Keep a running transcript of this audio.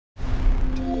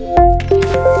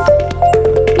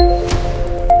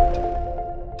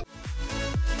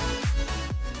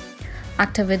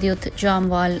Actor Vidyut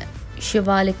Jammwal,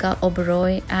 Shivaleeka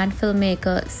Oberoi, and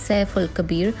filmmaker Saiful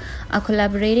Kabir are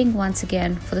collaborating once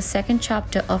again for the second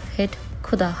chapter of hit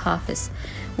Khuda Haafiz,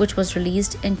 which was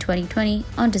released in 2020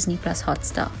 on Disney Plus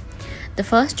Hotstar. The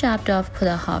first chapter of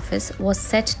Khuda Haafiz was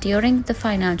set during the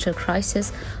financial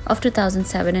crisis of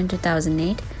 2007 and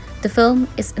 2008. The film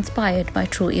is inspired by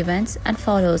true events and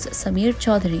follows Sameer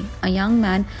Chaudhary, a young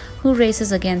man who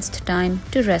races against time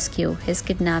to rescue his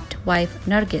kidnapped wife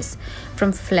Nargis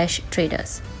from flesh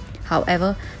traders.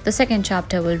 However, the second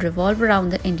chapter will revolve around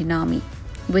the Indian Army.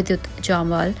 Vidyut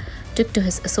Jammwal took to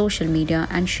his social media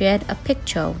and shared a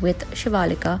picture with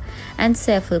Shivaleeka and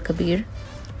Saiful Kabir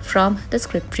from the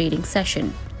script reading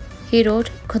session. He wrote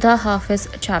Khuda Haafiz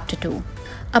Chapter II.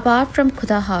 Apart from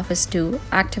Khuda Haafiz 2,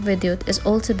 actor Vidyut is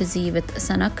also busy with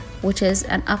Sanak, which is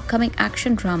an upcoming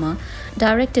action drama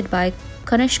directed by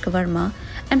Kanishk Varma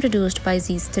and produced by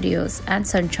Z Studios and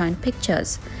Sunshine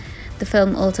Pictures. The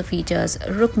film also features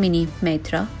Rukmini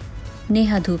Maitra,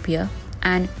 Neha Dhupia,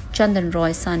 and Chandan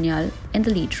Sanyal in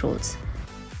the lead roles.